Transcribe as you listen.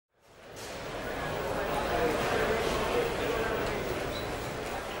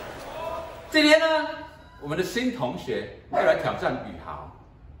今天呢，我们的新同学要来挑战宇豪，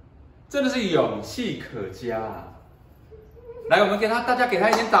真的是勇气可嘉啊！来，我们大家给他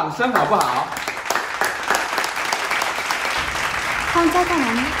一点掌声好不好？他们在干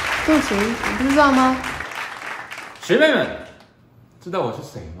嘛呢？做谁？你不知道吗？学妹们，知道我是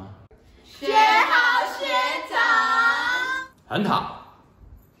谁吗？学好学长。很好，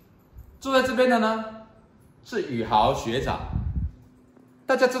坐在这边的呢是宇豪学长。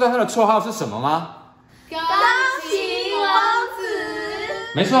大家知道他的绰号是什么吗？钢琴王子。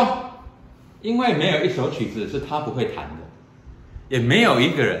没错，因为没有一首曲子是他不会弹的，也没有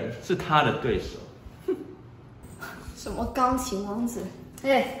一个人是他的对手。什么钢琴王子？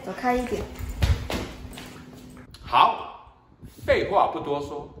哎，走开一点。好，废话不多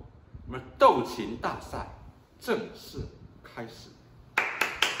说，我们斗琴大赛正式开始。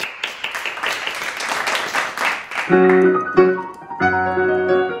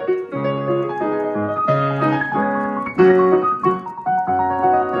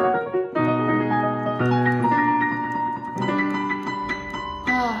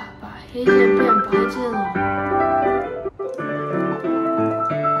把黑键变白键了。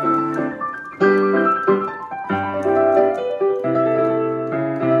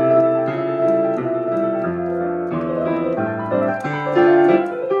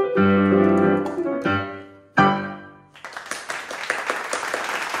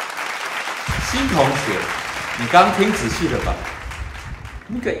新同学，你刚听仔细了吧？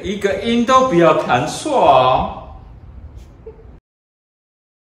那个一个音都不要弹错哦。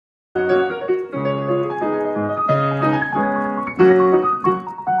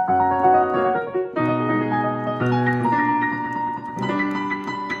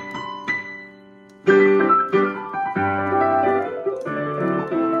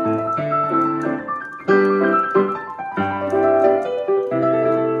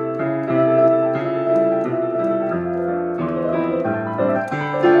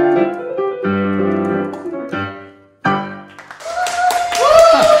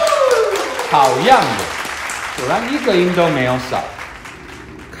好样的，果然一个音都没有少。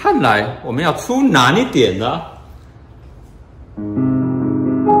看来我们要出难一点了。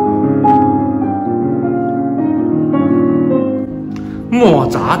莫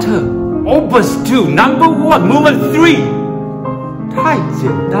扎特 Opus 2 Number 1 Movement 3，太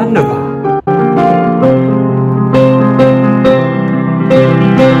简单了吧？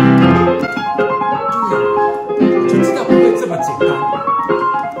就知道不会这么简单。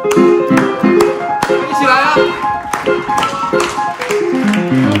一起来啊！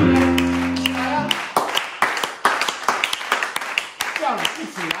这样一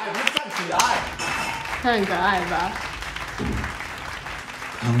起来，不是站起来。他很可爱吧？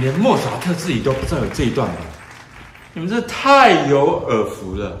可能连莫扎特自己都不知道有这一段吧？你们这太有耳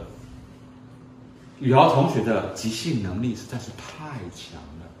福了。宇豪同学的即兴能力实在是太强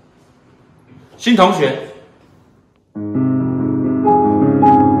了。新同学。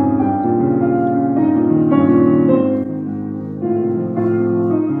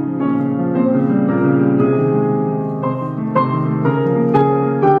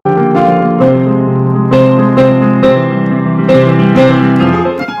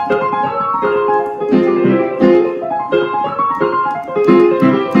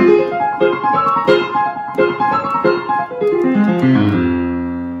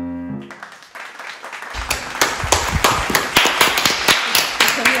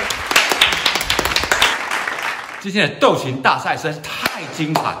今天的斗琴大赛实在是太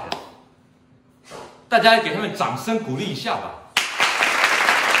精彩了，大家给他们掌声鼓励一下吧。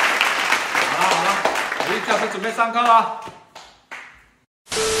好了，回去教室准备上课了，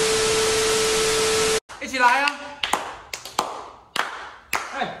一起来啊！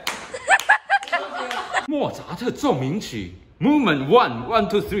哎，莫扎特奏鸣曲 Movement 1 1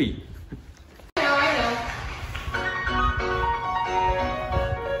 2 3。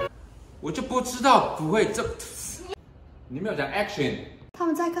我就不知道不会这。你没有讲 action。他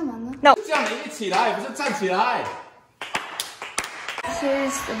们在干嘛呢 ？No， 叫你一起来，不是站起来。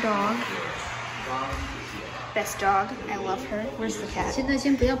Here's the dog. Best dog. I love her. Where's the cat? 现在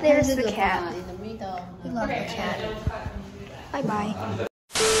先不要拍这个 cat. 吧 In the middle. I love the cat. Bye bye.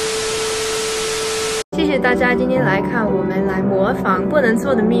 谢谢大家今天来看我们来模仿《不能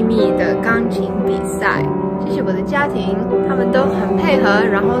做的秘密》的钢琴比赛。谢谢我的家庭，他们都很配合，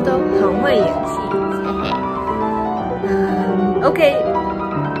然后都很会演戏。OK，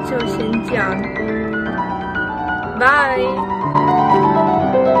 就先这样，拜。